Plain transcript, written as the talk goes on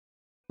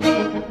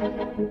Sonic's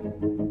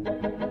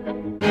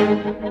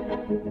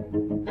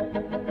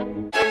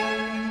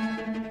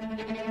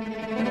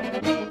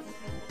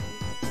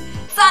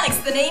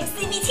the name,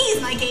 CBT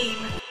is my game!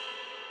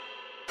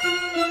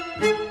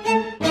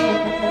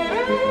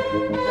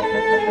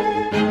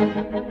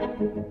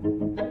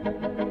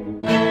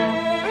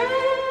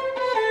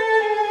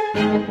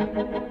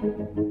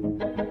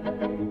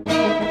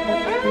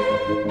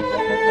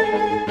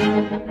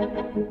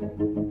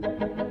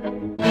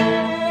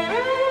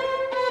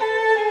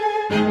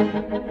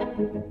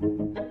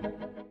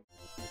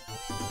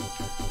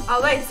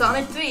 Alright,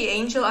 Sonic 3,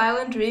 Angel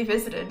Island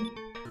Revisited.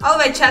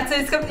 Alright chat, so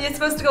it's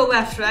supposed to go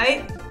left,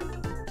 right?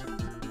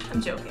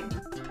 I'm joking.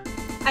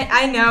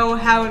 I know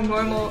how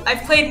normal.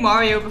 I've played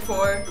Mario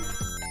before.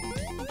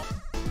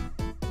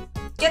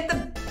 Get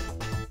the...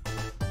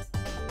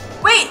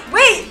 Wait,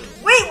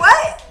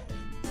 what?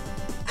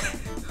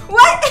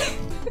 What?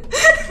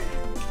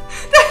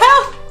 The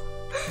hell?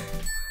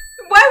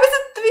 Why was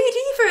it 3D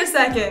for a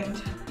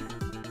second?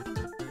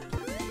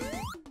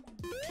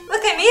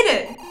 Look, I made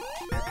it!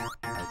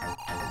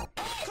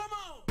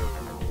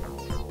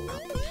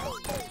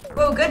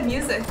 Whoa, good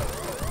music.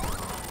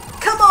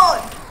 Come on!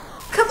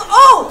 Come on!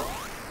 Oh!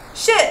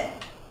 Shit!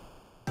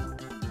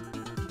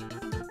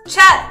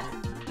 Chat!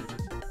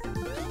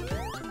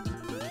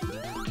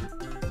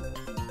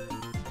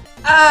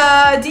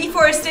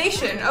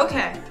 Deforestation.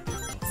 Okay.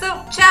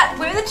 So, chat,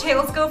 where did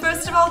Tails go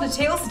first of all? Did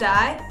Tails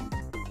die?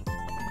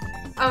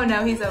 Oh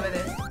no, he's over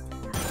there.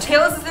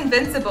 Tails is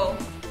invincible.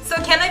 So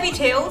can I be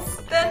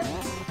Tails then?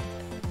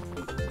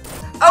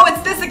 Oh,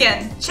 it's this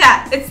again.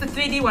 Chat, it's the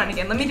 3D one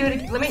again. Let me do it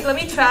again. Let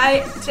me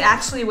try to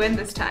actually win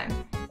this time.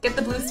 Get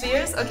the blue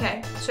spheres?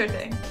 Okay, sure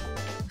thing.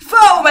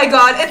 Oh my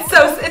god, it's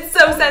so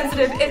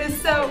sensitive. It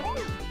is so...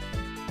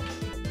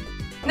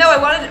 No, I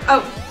wanted...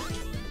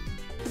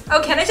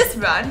 Oh, can I just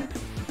run?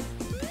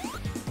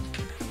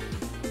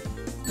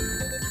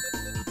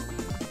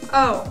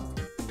 Oh.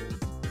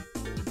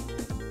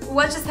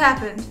 What just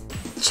happened?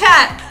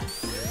 Chat!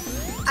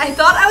 I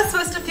thought I was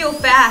supposed to feel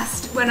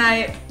fast when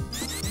I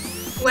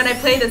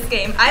play this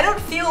game. I don't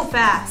feel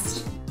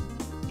fast.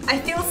 I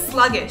feel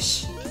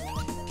sluggish.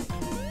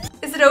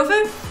 Is it over?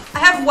 I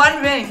have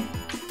one ring.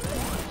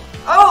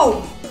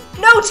 Oh!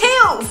 No,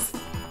 Tails!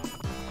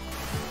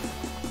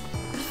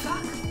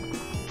 Fuck.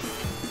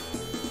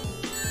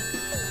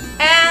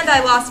 And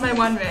I lost my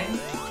one ring.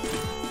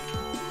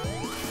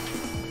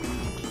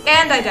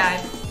 And I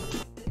died.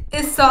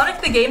 Is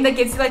Sonic the game that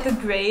gives you like a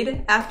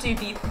grade after you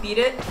beat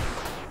it?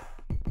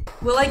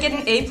 Will I get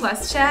an A+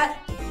 chat?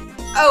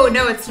 Oh,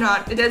 no, it's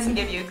not. It doesn't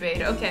give you a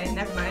grade. Okay,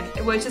 never mind.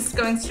 We're just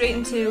going straight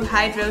into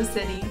Hydro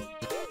City.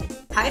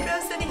 Hydro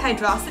City?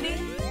 Hydrocity?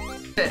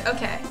 Good,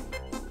 okay.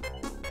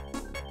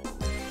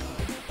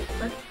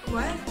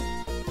 What?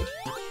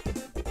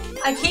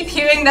 I keep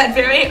hearing that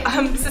very,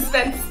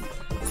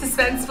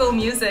 suspenseful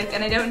music,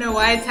 and I don't know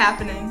why it's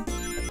happening.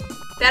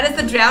 That is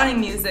the drowning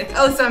music.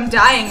 Oh, so I'm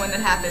dying when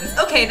that happens.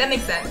 Okay, that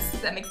makes sense.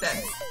 That makes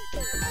sense.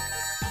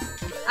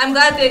 I'm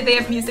glad they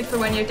have music for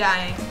when you're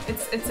dying.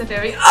 It's a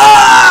very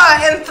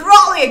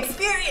enthralling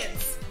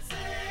experience.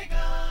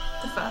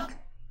 The fuck?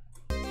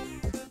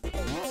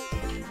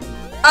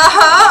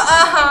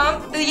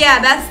 Yeah,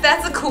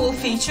 that's a cool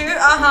feature.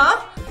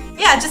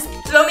 Yeah, just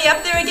throw me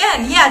up there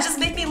again. Yeah, just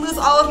make me lose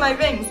all of my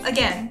rings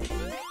again.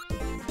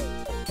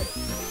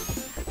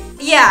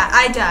 Yeah,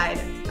 I died.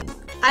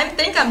 I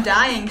think I'm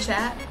dying,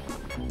 chat.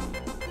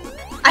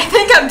 I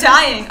think I'm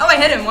dying. Oh, I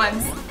hit him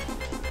once.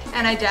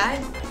 And I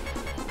died.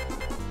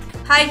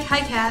 Hi,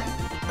 cat.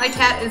 My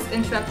cat is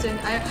interrupting.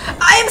 I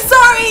am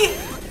sorry!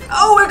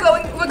 Oh,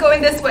 we're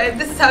going this way.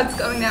 This is how it's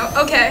going now.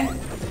 Okay.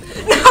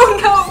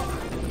 No.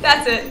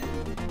 That's it.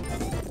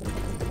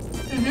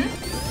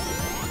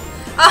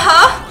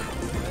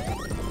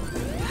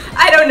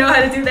 I don't know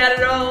how to do that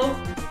at all.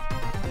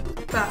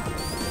 Wow.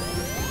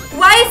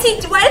 Why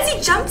does he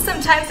jump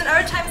sometimes and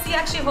other times he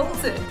actually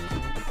holds it?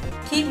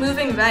 Keep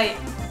moving right.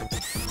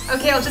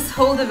 Okay, I'll just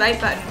hold the right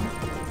button.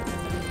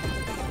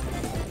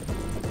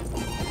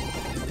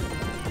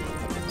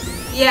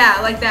 Yeah,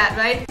 like that,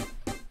 right?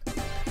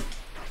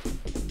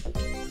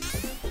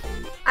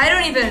 I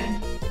don't even...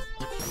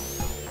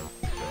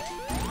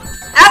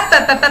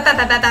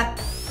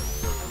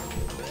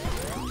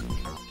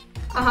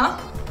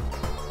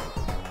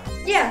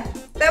 Yeah,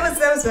 that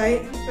was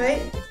right,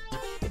 right?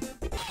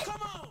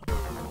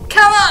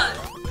 Come on!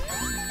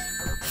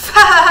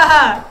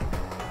 Fuck!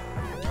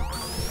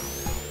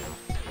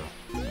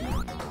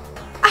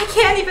 I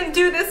can't even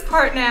do this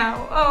part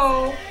now.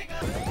 Oh.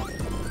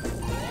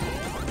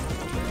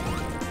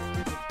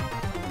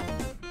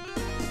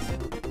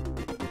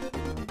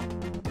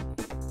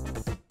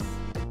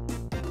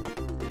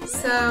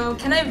 So,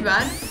 can I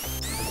run?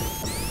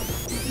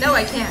 No,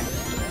 I can't.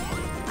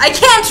 I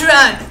can't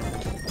run!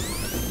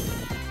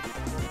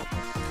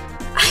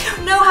 I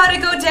don't know how to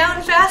go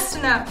down fast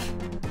enough.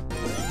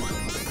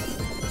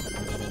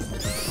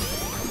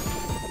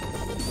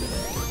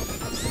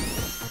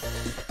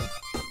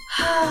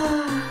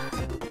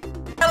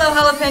 Hello,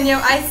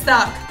 Jalapeno, I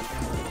suck.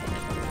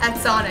 at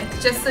Sonic,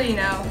 just so you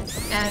know.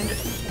 And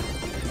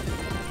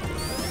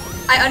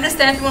I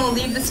understand if you want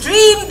to leave the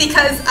stream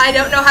because I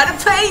don't know how to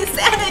play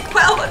Sonic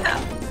well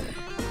enough.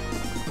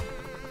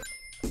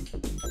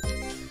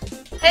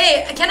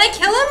 Hey, can I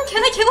kill him?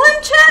 Can I kill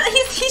him, chat?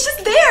 He's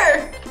just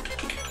there.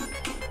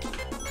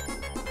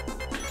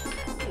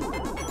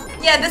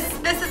 Yeah,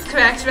 this is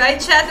correct, right,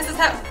 chat? This is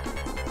how.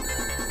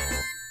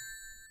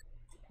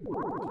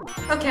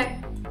 Okay.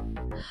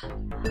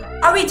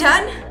 Are we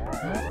done?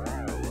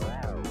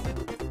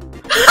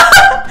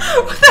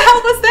 What the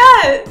hell was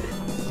that?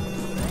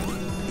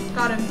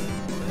 Got him.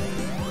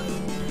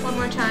 One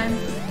more time.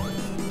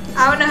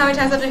 I don't know how many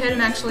times I have to hit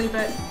him actually,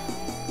 but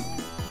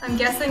I'm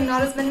guessing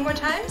not as many more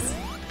times.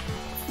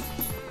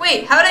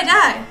 Wait, how did I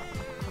die?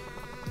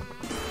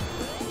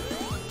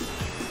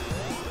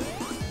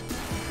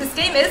 This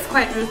game is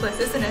quite ruthless,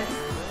 isn't it?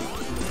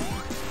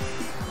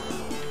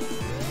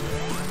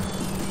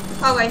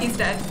 Oh wait, he's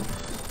dead.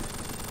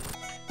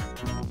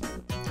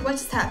 What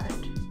just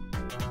happened?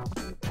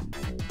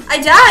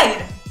 I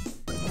died!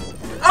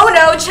 Oh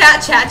no,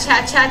 chat.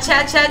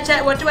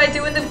 What do I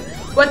do when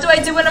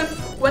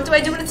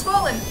it's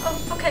fallen? Oh,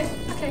 okay.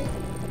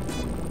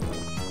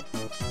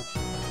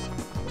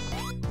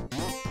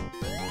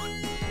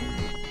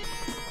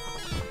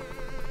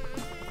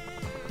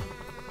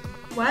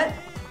 What?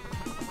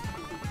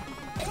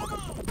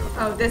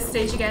 Oh, this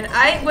stage again.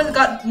 I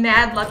got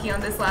mad lucky on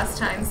this last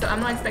time, so I'm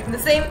not expecting the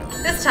same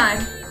this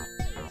time.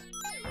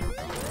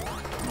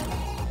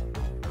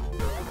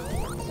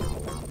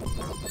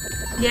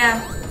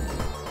 Yeah.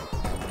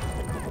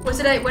 What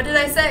did I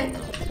say?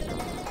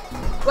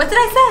 What did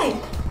I say?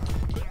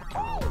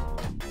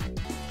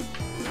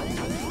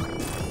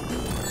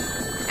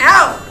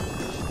 Ow!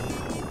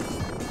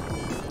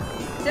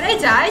 Did I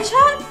die,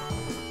 chat?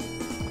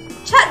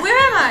 Chat, where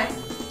am I?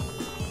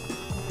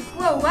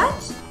 Whoa, what?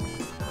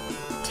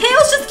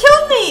 Tails just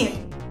killed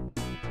me!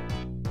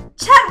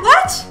 Chat,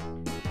 what?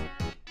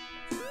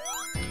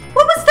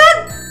 What was that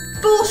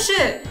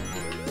bullshit?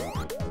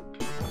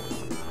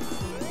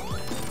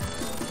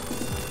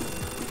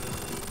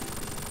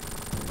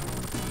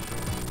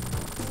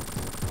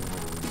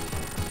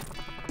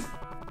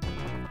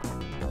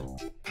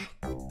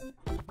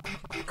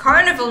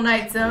 Carnival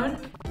Night Zone?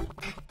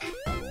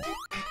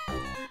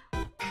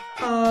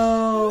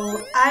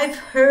 Oh, I've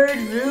heard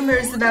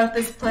rumors about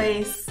this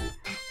place.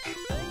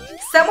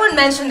 Someone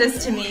mentioned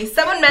this to me.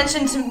 Someone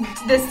mentioned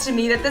this to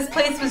me, that this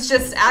place was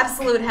just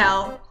absolute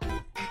hell.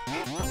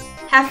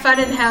 Have fun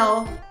in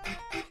hell.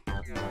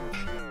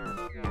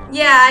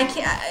 Yeah, I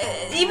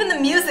can't. Even the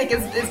music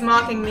is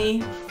mocking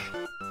me.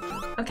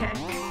 Okay.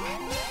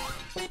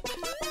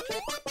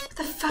 What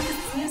the fuck is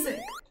this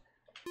music?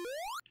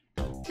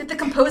 Did the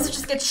composer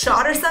just get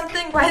shot or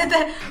something? Why did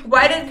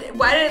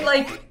it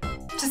like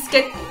just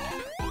get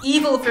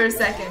evil for a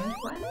second?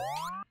 What?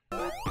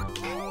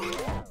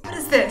 What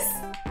is this?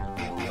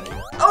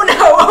 Oh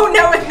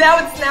no, now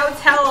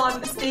it's hell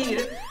on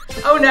speed.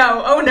 Oh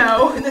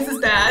no, this is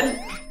bad.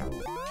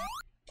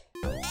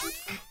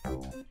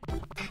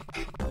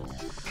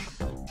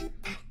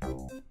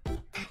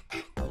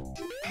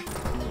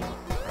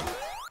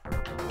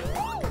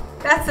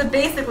 That's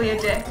basically a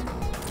dick.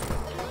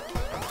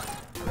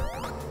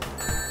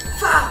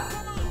 Fuck!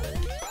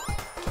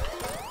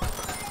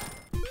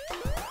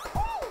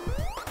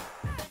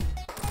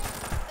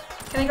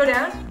 Can I go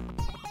down?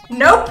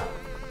 Nope!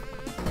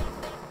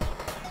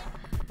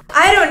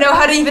 I don't know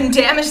how to even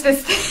damage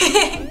this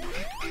thing!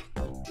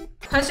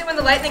 Punch it when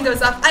the lightning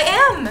goes off. I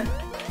am!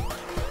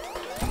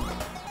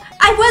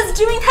 I was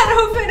doing that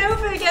over and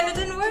over again, it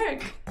didn't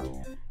work!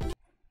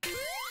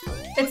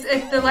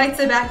 The lights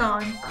are back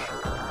on.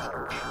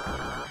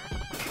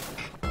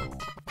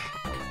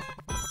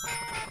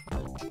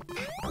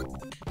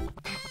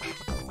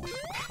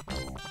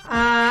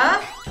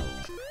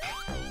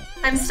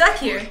 I'm stuck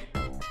here.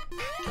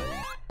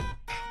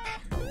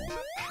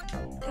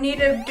 Need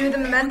to do the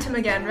momentum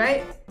again,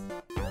 right?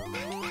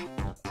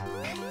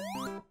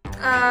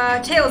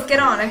 Tails, get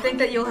on. I think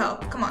that you'll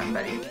help. Come on,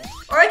 buddy.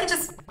 Or I could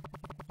just...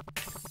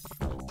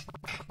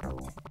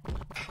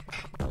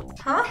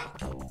 Huh?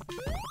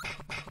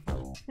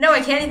 No,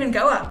 I can't even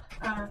go up.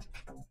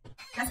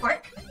 That's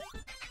part.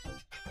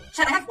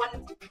 Chat, I have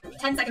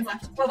 10 seconds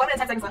left. Well, 1 minute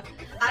 10 seconds left.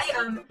 I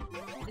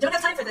don't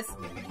have time for this.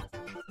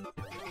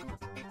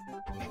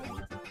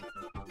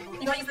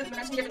 You want to use the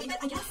momentum here beneath it?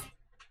 I guess.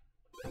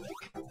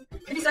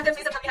 If you stuck there,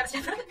 please don't tell me how to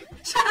stand for it.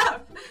 Shut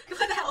up!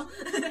 What the hell?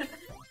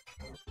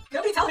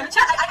 Nobody tell her.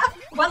 Chat, I have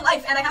 1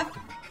 life, and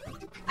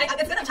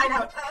it's gonna time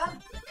out.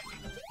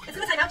 It's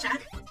gonna time out, chat.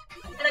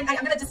 And I'm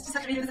gonna just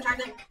have to redo this entire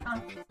thing.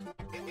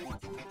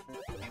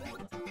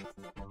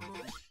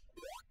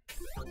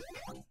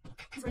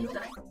 This is where you will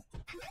die.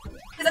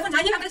 Does everyone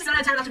die here? I'm gonna just run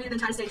out of time and have to redo the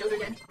entire stage over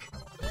again.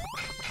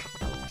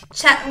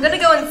 Chat, I'm gonna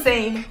go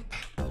insane.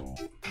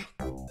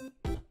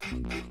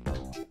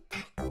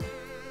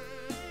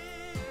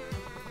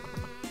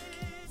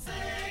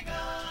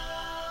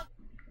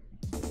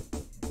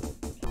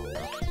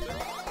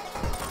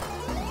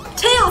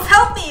 Tails,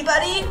 help me,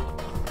 buddy!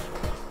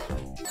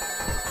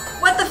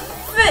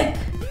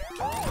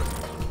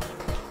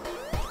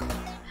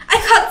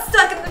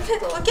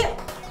 Look at.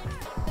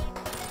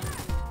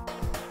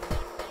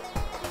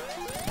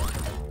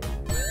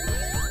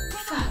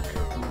 Fuck.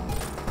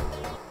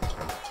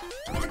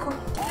 Give me the core.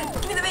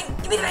 Give me the ring.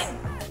 Give me the ring.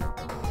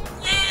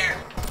 Yeah.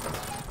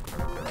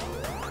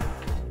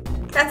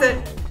 That's it.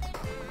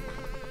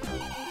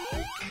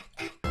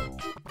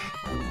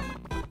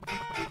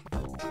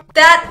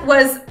 That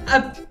was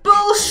a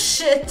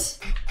bullshit.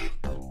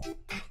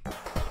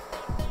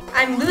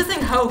 I'm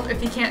losing hope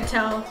if you can't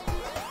tell.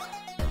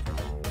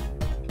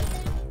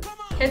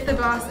 Hit the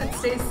boss, it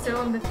stays still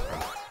and the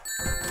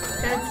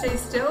head stays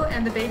still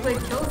and the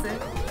Beyblade kills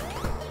it.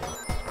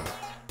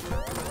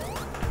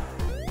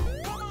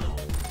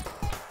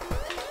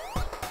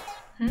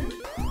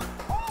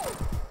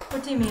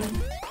 What do you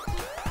mean?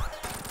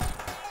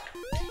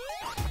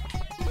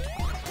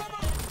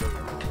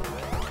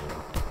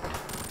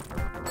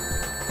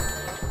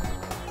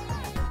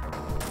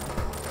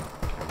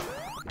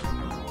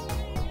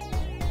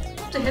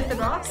 To hit the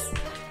boss?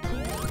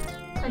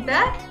 Like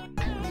that?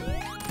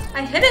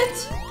 I hit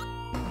it!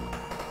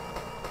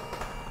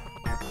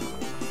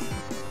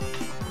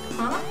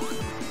 Huh?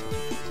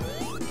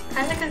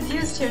 Kinda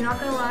confused here, not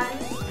gonna lie.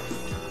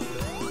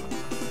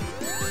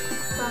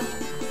 But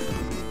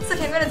it's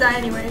okay, I'm gonna die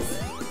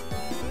anyways.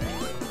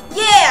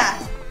 Yeah!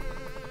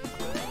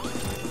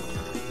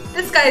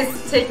 This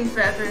guy's taking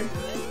forever.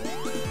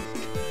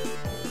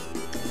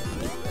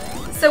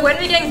 So when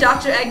are we getting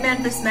Dr.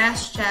 Eggman for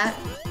Smash, chat?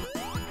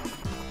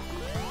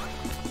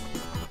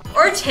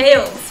 Or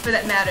Tails, for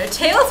that matter.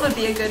 Tails would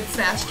be a good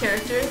Smash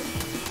character.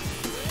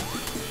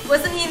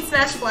 Wasn't he in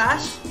Smash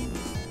Flash?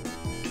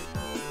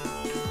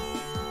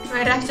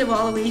 Right after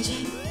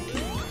Waluigi.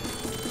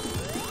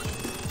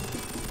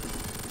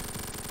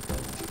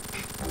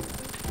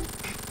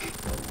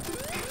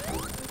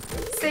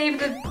 Save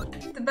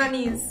the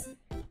bunnies.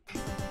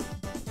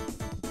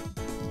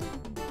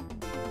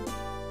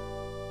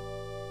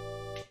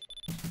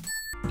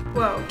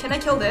 Whoa, can I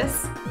kill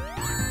this?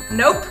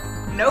 Nope.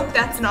 Nope,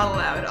 that's not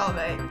allowed.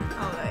 Alright,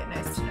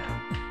 nice to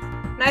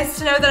know. Nice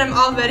to know that I'm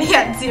already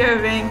at 0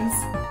 rings.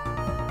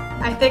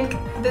 I think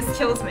this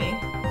kills me.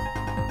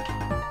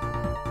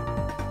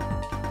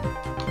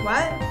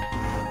 What?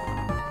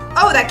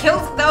 Oh, that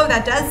kills? Oh,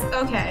 that does?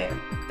 Okay.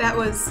 That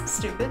was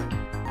stupid.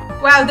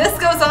 Wow, this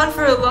goes on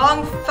for a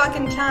long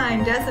fucking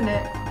time, doesn't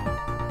it?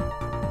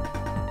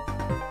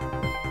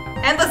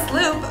 Endless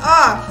loop?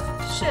 Oh,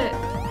 shit.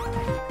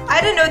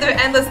 I didn't know there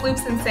were endless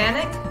loops in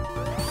Sonic.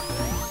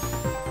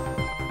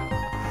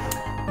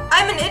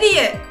 I'm an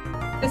idiot!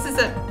 This is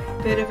a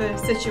bit of a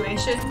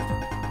situation.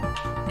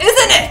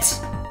 Isn't it?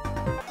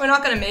 We're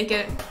not gonna make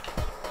it.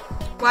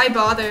 Why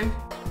bother?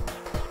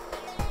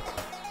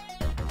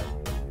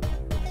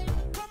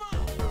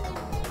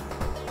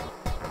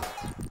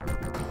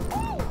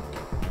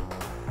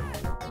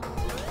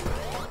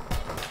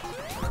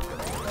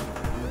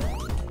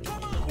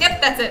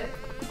 Yep, that's it.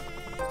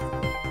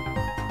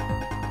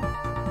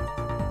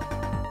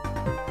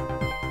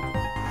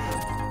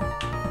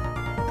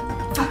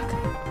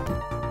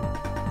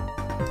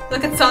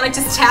 Look at Sonic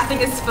just tapping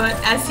his foot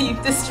as he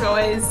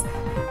destroys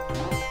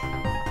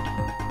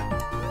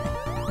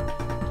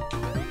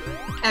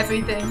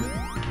everything.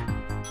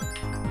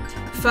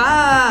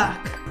 Fuck.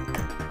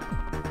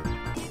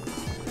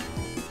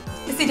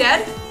 Is he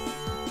dead?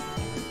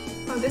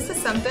 Oh, this is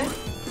something.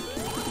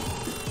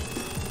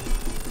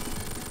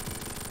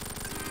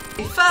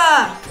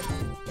 Fuck.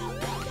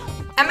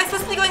 Am I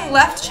supposed to be going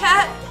left,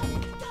 chat?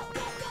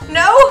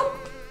 No?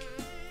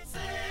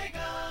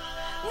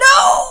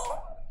 No!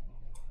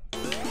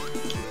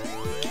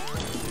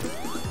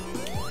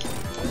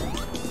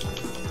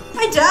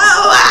 I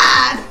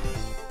don't!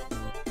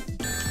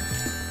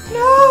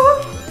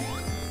 No!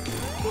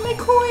 Give me my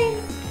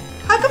coin!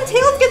 How come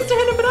Tails gets to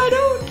hit him but I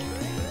don't?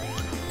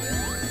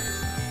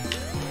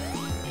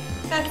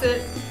 That's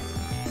it.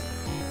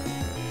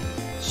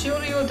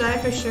 Shieldy will die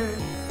for sure.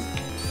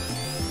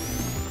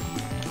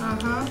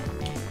 Uh-huh.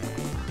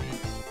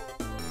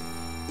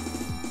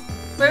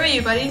 Where are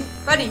you, buddy?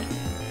 Buddy!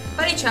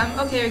 Buddy chum.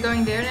 Okay, you're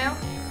going there now?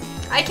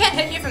 I can't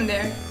hit you from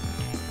there.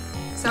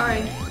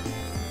 Sorry.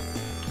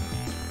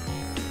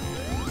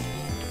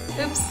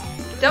 Oops.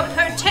 Don't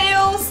hurt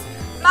Tails!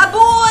 My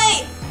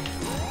boy!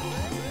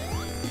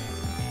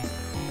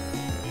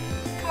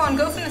 Come on,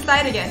 go from the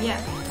side again, yeah.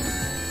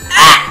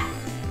 Ah!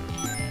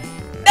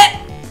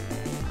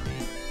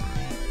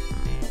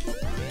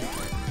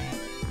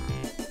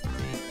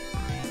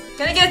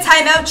 Gonna get a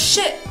timeout,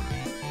 shit!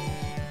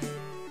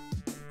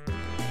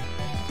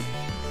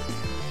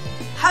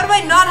 How do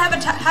I not have a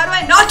how do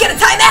I not get a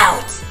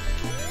timeout?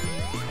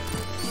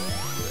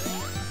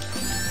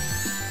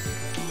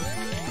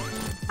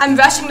 I'm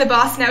rushing the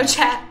boss now,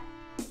 chat.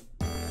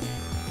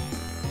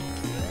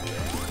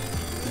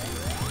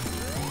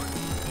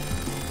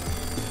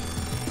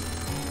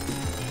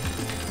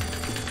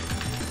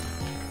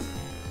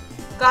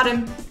 Got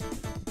him.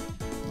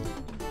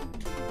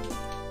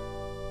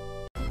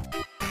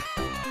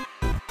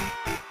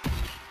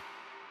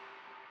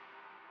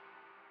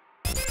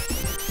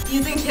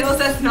 Using kills,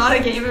 that's not a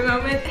gamer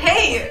moment.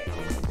 Hey!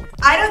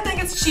 I don't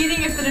think it's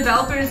cheating if the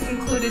developers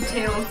included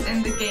Tails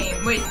in the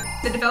game. Wait,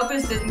 the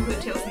developers did include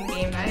Tails in the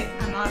game, right?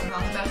 I'm not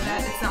wrong about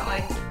that. It's not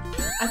like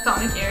a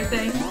Sonic Air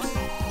thing.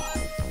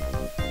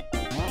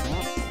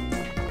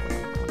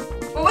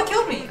 Well, what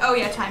killed me? Oh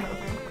yeah, time over.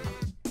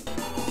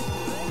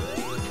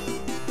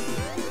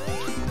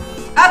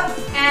 Up!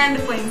 And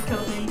the flames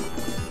killed me.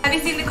 Have you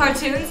seen the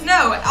cartoons?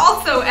 No.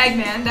 Also,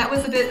 Eggman. That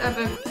was a bit of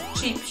a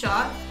cheap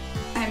shot,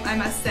 I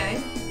must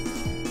say.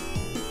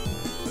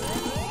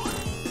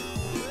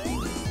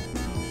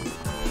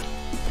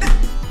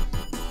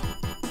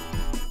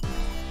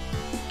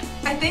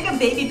 I think a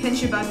baby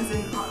pincher bug is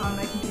on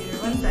my computer.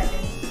 1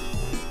 second.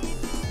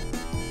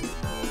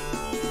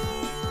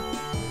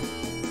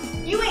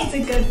 You ain't a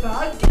good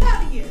bug. Get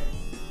out of here.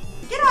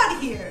 Get out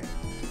of here.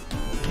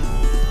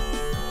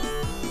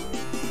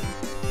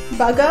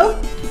 Buggo,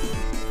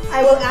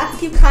 I will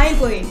ask you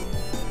kindly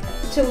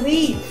to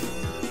leave.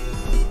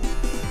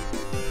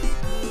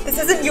 This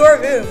isn't your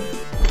room.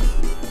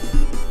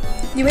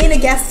 You ain't a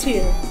guest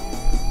here.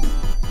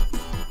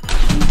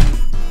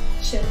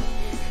 Shit.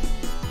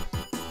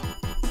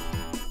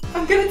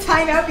 I'm gonna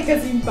time out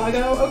because you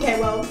buggo. Okay,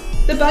 well,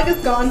 the bug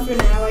is gone for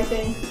now, I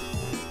think.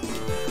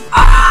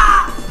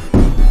 Ah!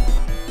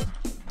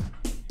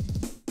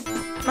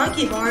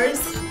 Monkey bars?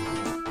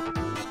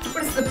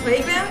 What is the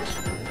playground?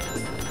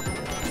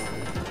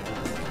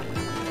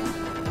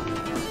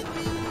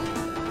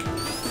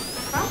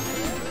 Huh?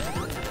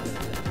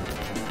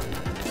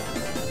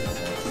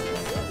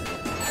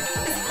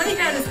 This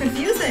playground is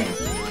confusing.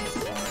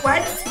 Why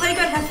does this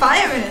playground have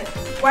fire in it?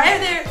 Why are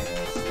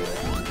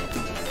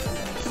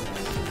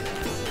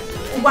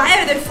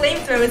there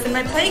flamethrowers in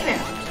my playground?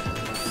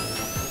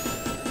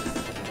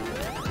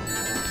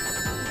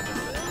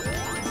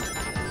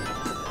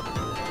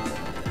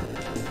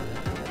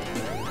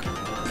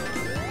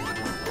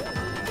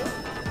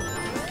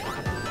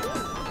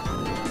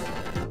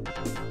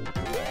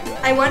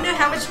 I wonder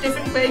how much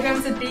different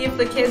playgrounds would be if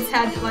the kids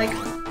had, like,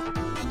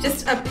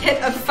 just a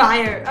pit of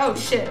fire. Oh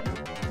shit.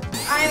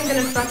 I am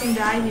gonna fucking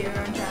die here,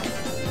 aren't I?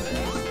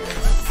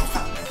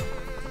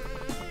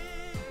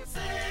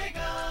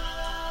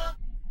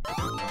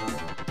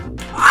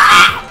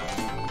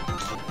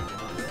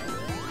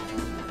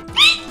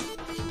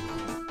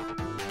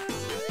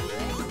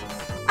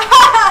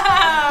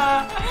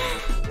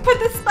 But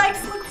the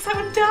spikes look so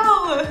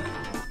dull!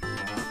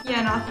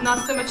 Yeah,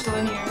 not so much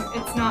linear.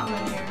 It's not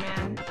linear,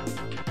 man.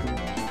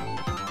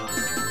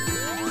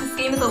 This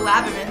game is a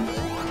labyrinth.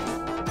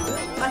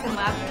 Fucking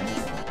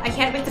labyrinth. I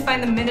can't wait to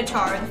find the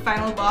Minotaur, the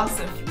final boss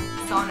of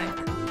Sonic.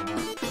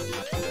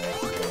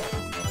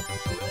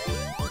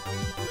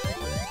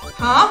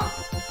 Huh?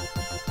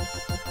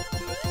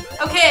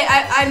 Okay,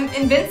 I'm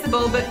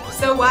invincible, but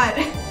so what?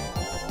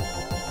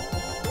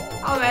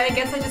 Alright, I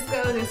guess I just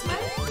go this way?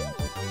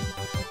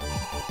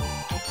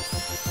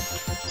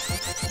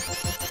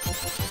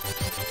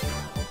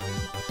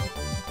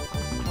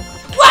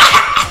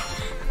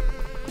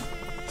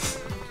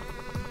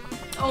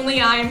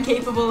 Only I am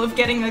capable of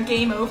getting a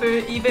game over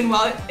even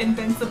while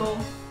invincible.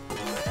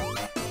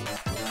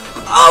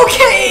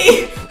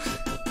 Okay!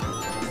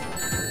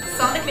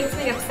 Sonic makes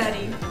me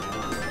upsetty.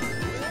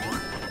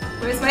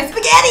 Where's my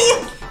spaghetti?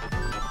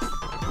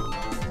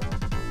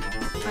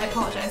 I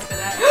apologize for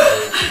that.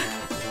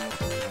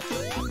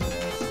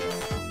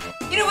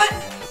 You know what?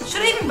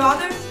 Should I even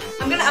bother?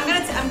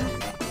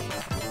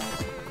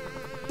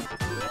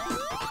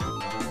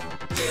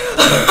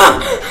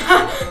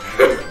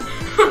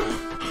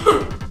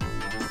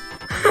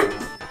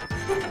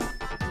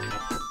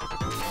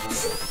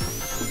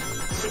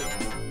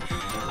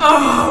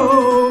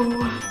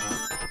 Oh!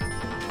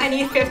 I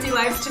need 50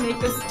 lives to make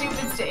this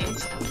stupid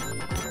stage.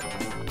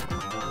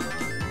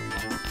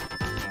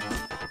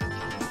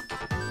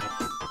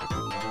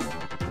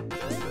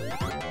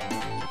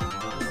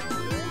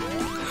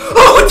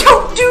 Oh,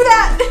 don't do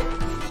that!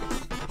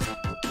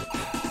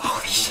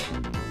 Holy shit.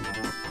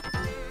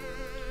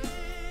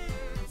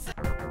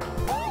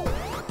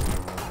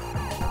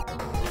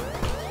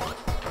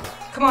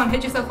 Come on,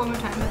 hit yourself one more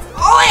time. That's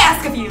all I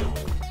ask of you!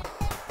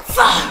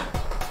 Fuck!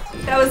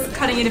 That was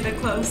cutting it a bit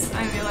close.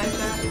 I realized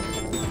that.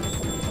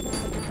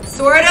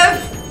 Sort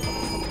of.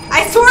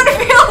 I sort of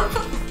feel.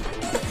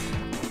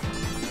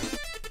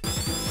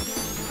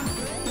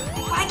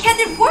 Why can't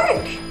it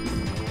work?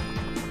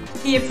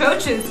 He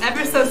approaches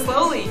ever so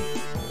slowly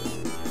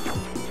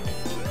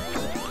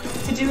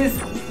to do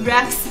his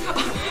reps.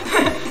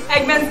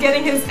 Eggman's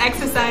getting his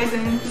exercise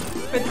in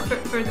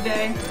for the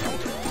day.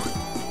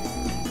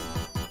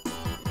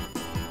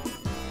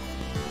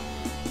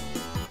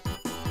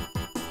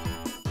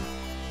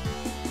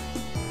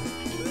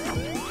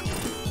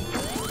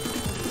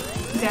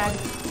 Dead.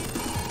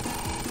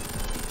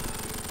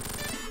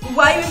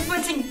 Why are you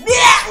influencing?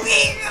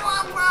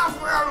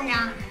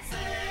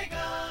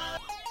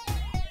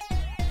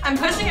 I'm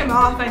pushing him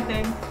off, I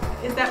think.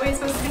 Is that what you're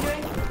supposed to be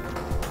doing?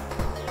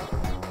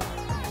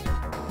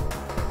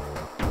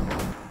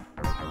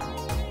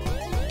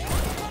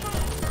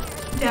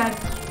 Dead.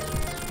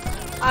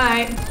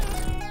 Alright.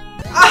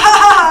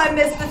 Ah, I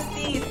missed the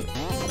speed.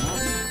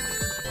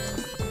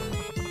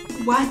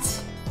 What?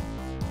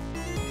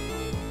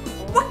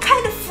 What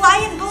kind of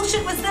flying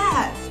bullshit was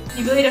that?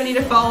 You really don't need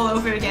to fall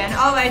over again.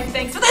 Alright,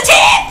 thanks for the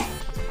tip!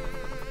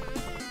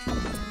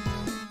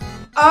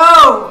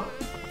 Oh!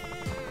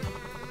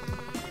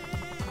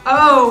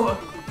 Oh!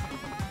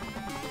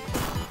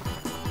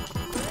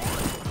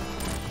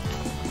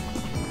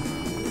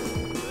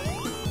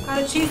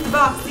 Gotta cheese the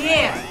box,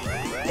 yeah!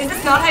 Is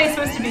this not how you're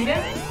supposed to beat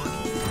him?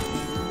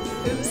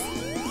 Oops.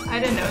 I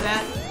didn't know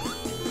that.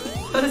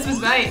 Thought this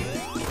was right.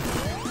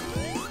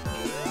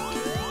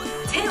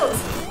 Tails!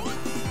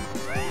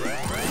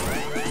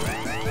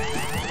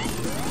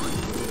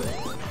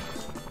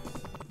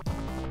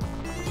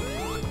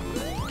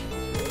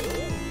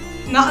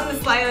 Not in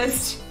the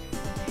slightest.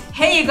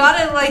 Hey, you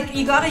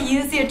gotta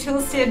use your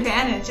tools to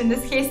advantage. In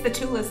this case, the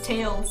tool is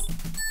Tails.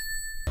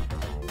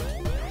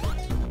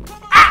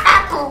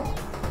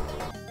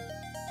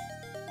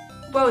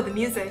 Whoa, the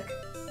music.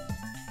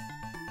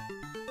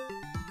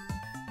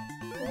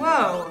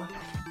 Whoa.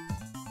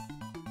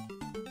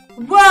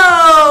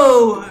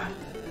 Whoa!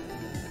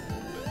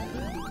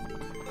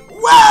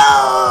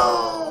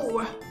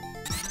 Whoa!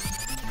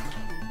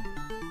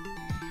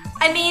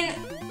 I mean,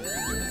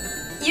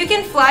 you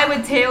can fly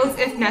with Tails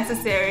if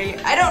necessary.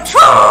 I don't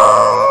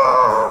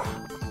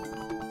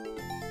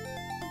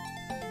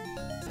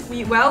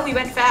we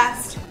went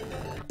fast.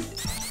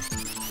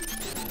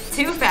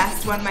 Too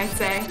fast, one might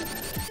say.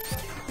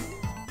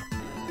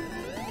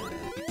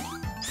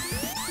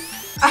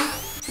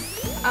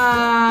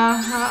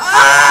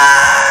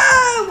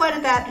 What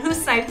is that? Who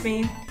sniped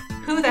me?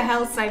 Who the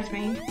hell sniped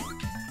me?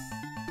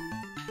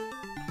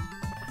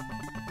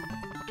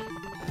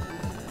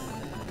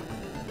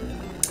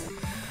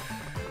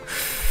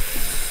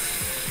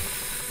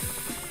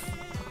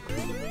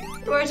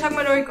 We were talking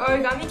about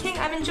Origami King?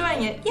 I'm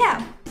enjoying it.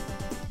 Yeah.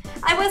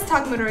 I was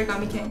talking about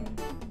Origami King.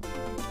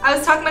 I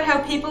was talking about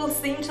how people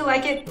seem to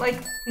like it,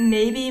 like,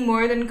 maybe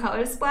more than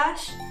Color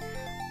Splash.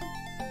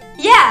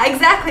 Yeah,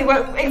 exactly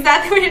what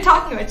you're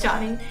talking about,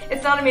 Johnny.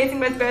 It's not amazing,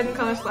 but it's better than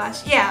Color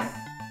Splash. Yeah.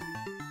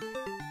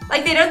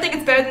 Like, they don't think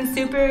it's better than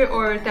Super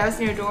or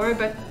Thousand Year Door,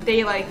 but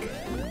they, like...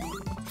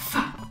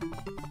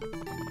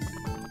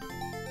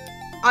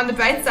 On the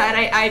bright side,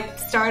 I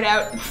start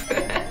out...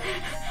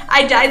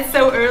 I died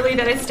so early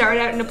that I start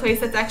out in a place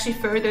that's actually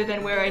further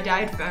than where I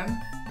died from.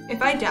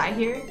 If I die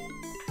here,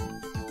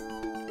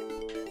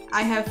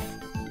 I have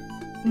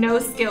no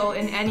skill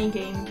in any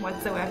game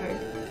whatsoever.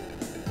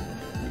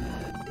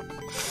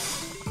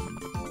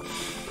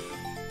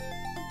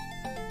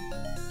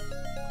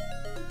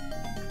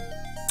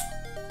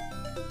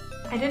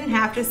 I didn't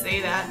have to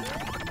say that.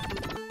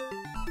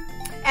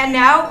 And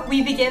now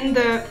we begin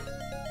the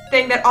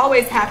thing that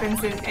always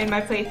happens in my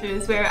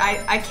playthroughs, where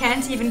I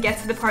can't even get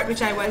to the part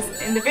which I was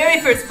in the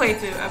very first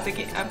playthrough of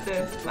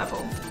the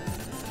level.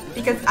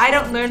 Because I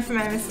don't learn from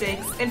my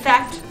mistakes. In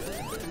fact,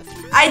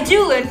 I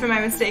do learn from my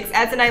mistakes,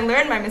 as in I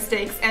learn my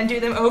mistakes and do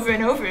them over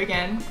and over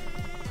again.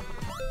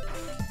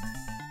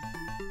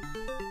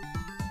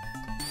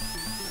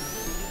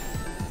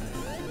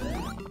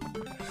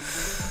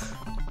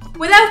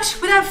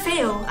 Without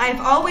fail, I've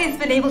always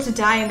been able to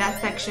die in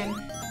that section.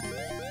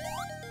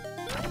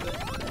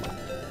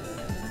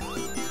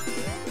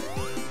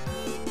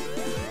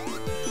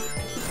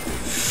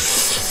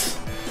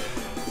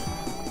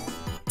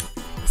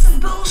 This is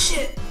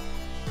bullshit.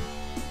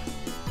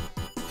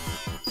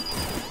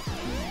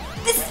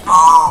 This is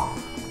bull.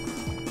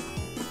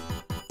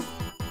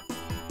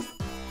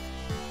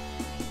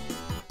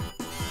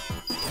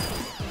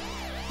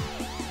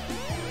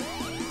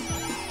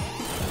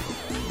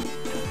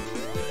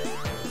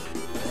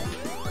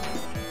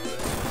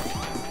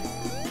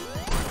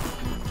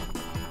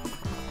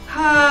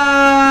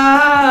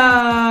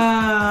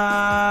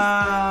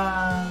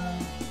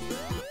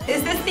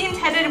 Is this the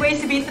intended way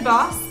to beat the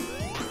boss?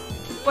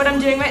 What I'm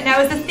doing right now,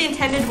 is this the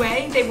intended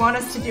way they want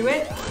us to do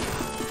it?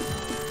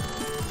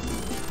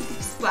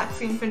 Just black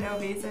screen for no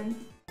reason.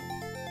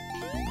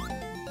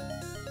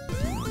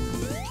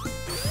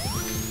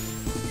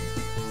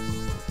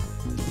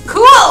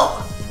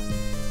 Cool!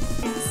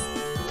 Yes.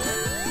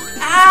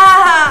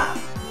 Ah!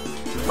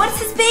 What's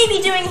his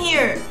baby doing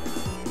here?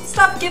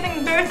 Stop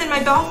giving birth in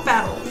my boss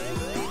battle.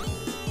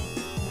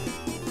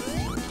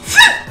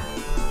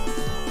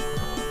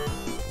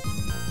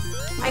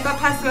 I got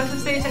past the most of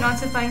stage and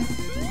onto flying.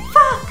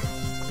 Fuck!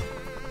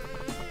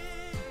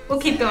 We'll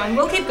keep going,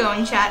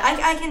 chat.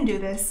 I can do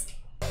this.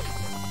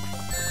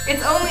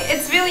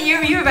 It's really, you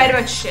were right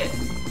about shit.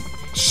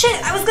 Shit,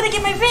 I was gonna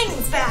get my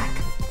rings back!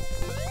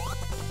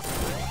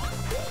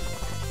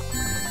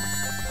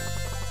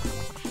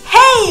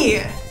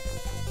 Hey!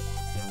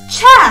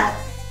 Chat!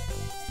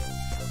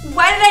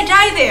 Why did I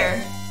die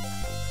there?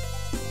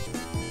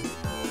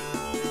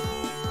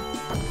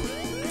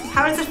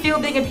 How does it feel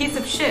being a piece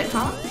of shit,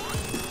 huh?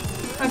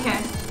 Okay.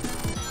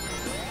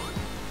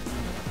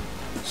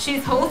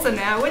 She's wholesome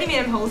now. What do you mean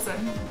I'm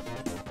wholesome?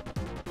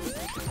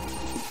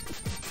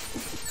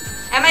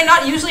 Am I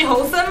not usually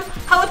wholesome,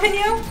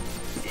 Jalapeno?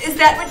 Is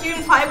that what you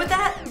imply with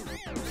that?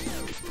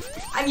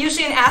 I'm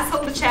usually an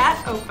asshole to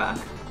chat? Oh fuck.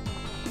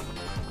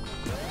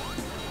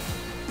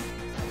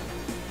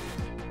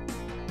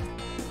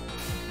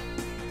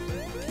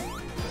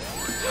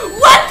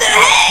 What the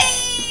heck?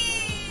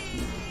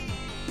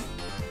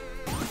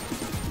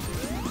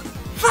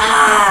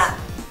 Fuck!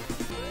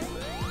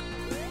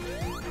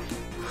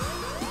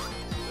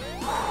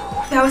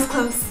 That was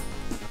close.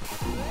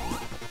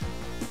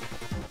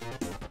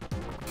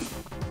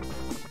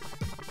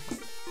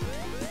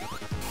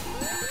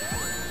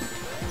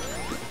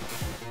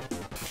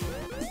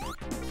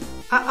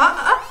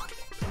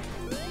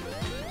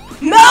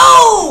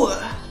 No!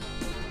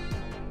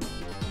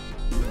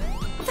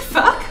 What the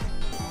fuck?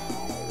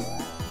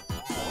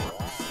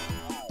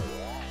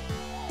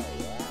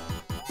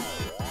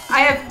 I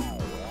have...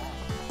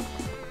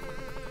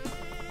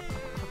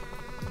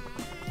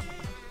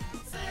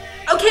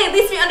 Okay, at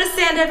least we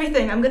understand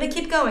everything. I'm gonna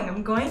keep going.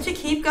 I'm going to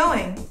keep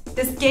going.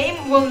 This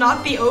game will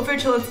not be over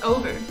till it's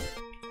over.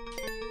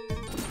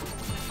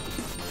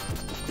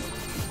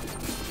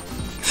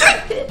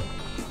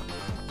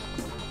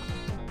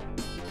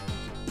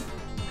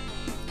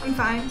 I'm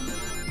fine.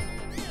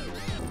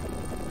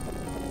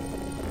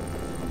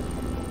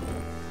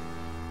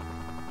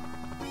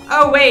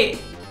 Oh,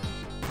 wait.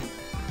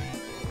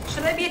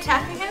 Should I be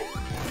attacking him?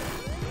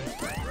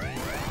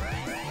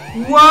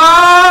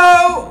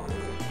 Whoa!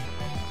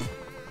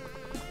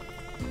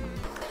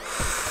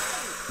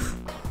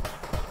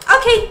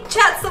 Okay,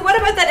 chat, so what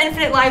about that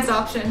infinite lives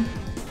option?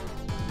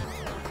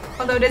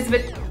 Although it is a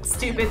bit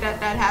stupid that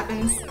that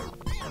happens.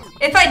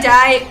 If I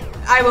die,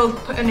 I will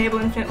enable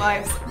infinite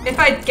lives. If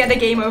I get a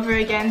game over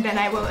again, then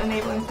I will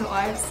enable infinite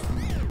lives.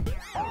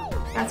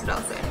 That's what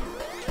I'll say.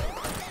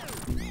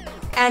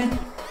 And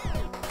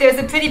there's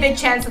a pretty big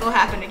chance it'll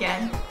happen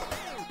again.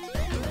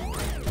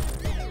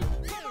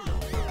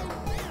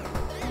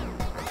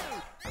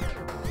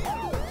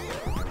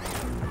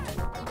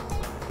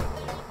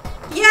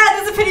 Yeah,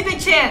 there's a pretty big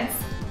chance.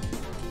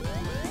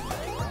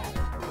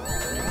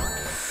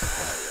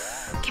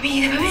 Give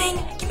me the ring!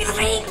 Give me the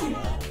ring!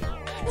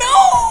 No!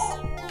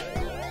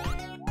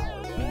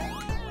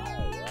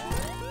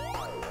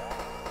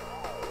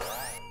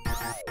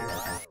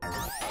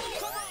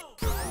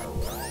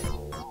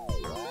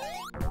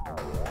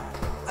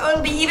 Oh,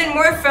 it'll be even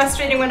more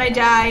frustrating when I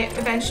die,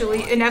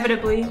 eventually,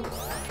 inevitably.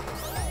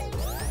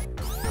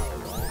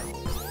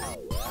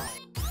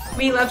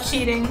 We love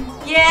cheating.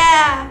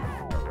 Yeah!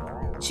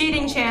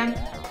 Cheating champ.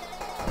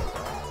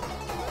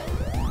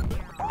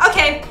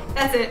 Okay,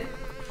 that's it.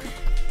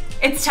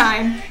 It's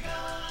time.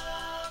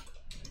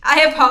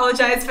 I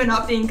apologize for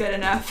not being good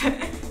enough.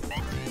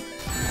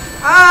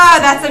 Ah,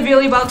 that's a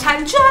really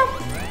well-timed jump!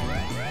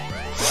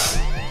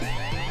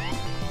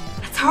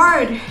 That's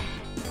hard.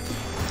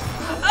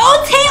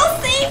 Oh, Tails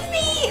saved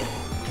me!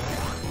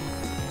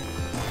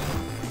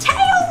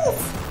 Tails!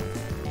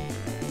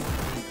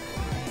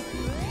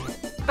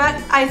 But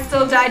I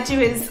still died to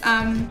his,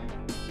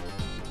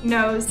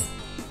 nose.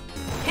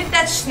 Hit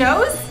that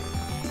nose?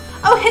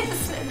 Oh, hit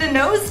the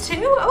nose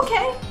too?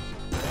 Okay.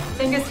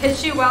 Fingers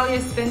hit you while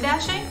you're spin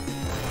dashing?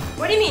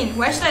 What do you mean?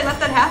 Why should I let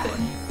that happen?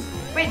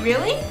 Wait,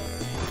 really?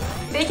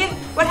 They can...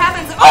 What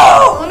happens?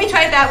 Oh! Let me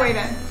try it that way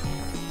then.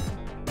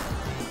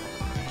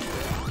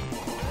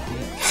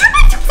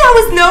 That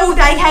was no...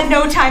 I had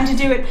no time to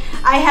do it.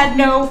 I had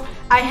no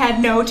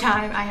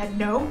time. I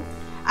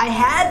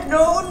had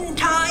no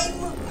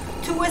time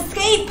to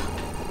escape.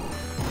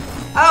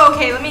 Oh,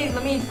 okay, let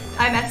me...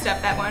 I messed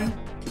up that one.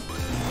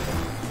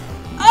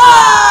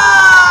 Oh!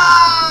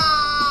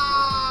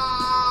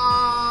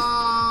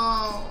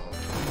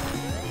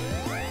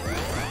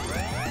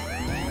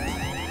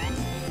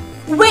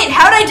 Wait,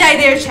 how did I die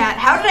there, chat?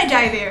 How did I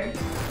die there?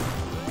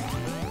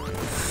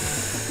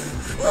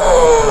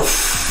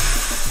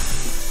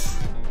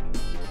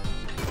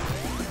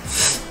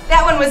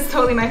 That one was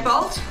totally my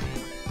fault.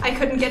 I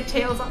couldn't get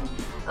Tails on.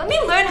 Let me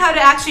learn how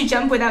to actually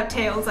jump without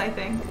Tails, I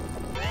think.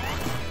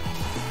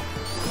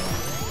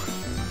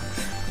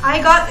 I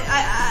got...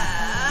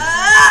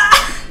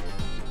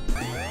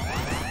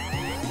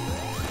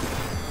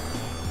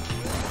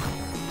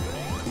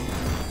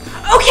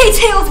 Okay,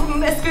 Tails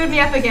screwed me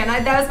up again.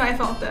 That was my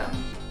fault, though.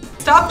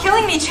 Stop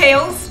killing me,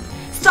 Tails!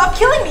 Stop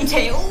killing me,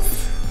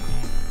 Tails!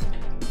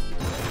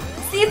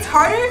 See, it's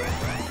harder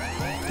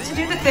to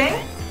do the thing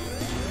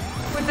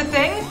with the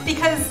thing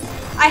because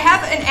I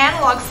have an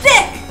analog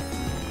stick!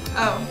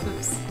 Oh,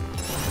 oops.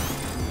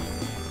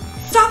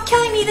 Stop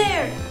killing me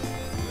there!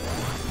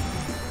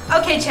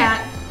 Okay,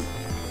 chat.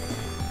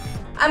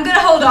 I'm gonna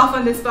hold off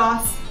on this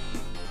boss.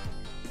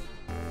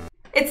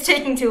 It's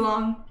taking too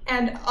long.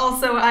 And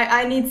also,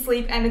 I need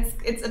sleep and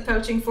it's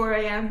approaching 4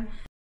 AM.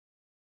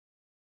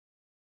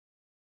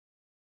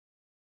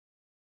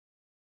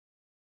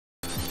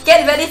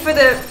 Get ready for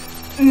the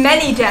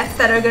many deaths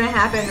that are gonna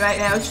happen right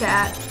now,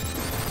 chat.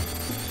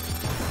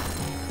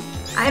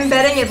 I'm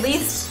betting at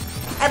least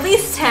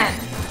 10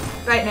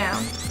 right now.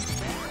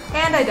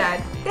 And I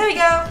died. There we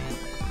go.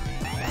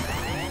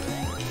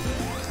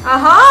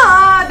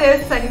 Aha!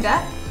 There's the second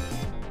death.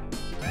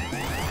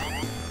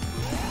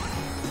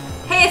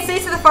 I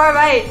stayed to the far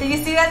right. Did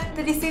you see that?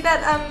 Did you see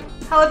that,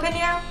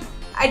 jalapeno?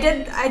 I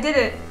did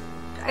it.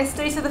 I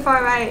stayed to the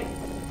far right.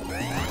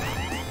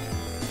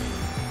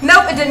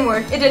 Nope, it didn't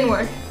work. It didn't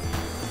work.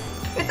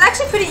 It's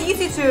actually pretty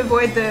easy to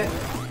avoid the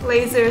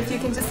laser if you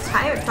can just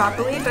time it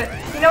properly, but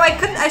you know,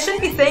 I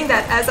shouldn't be saying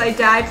that as I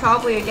die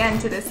probably again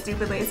to this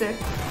stupid laser.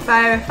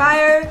 Fire,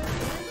 fire.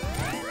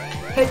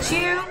 Hit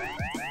you.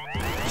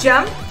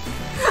 Jump.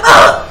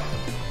 Oh!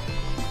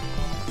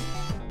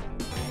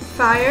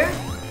 Fire.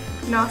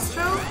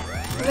 Nostril.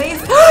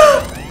 Laser.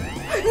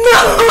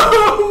 No!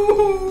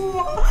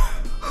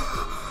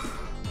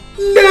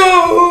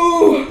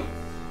 No!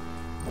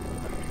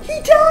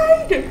 He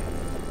died!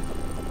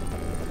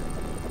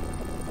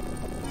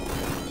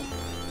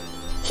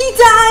 He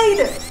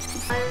died!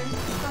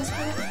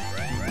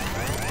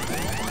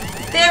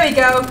 There we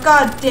go.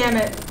 God damn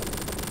it.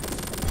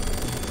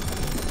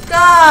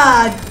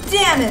 God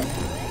damn it.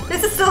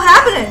 This is still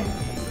happening.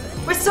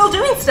 We're still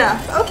doing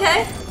stuff.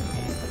 Okay.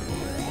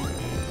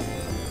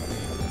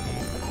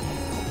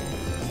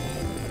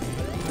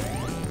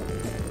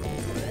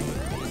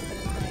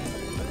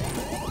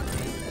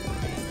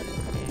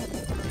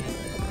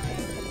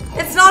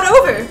 It's not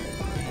over.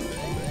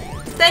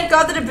 Thank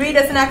God the debris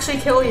doesn't actually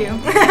kill you.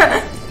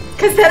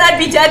 Because then I'd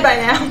be dead by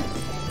now.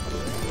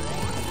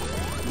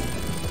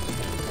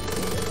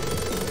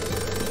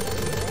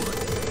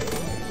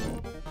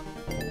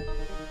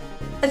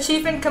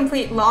 Achievement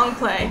complete, long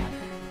play.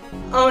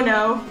 Oh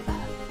no.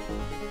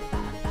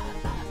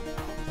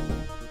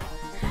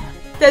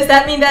 Does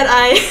that mean that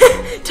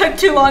I took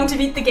too long to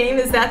beat the game?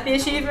 Is that the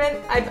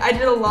achievement? I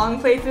did a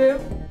long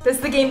playthrough? Does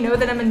the game know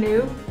that I'm a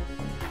noob?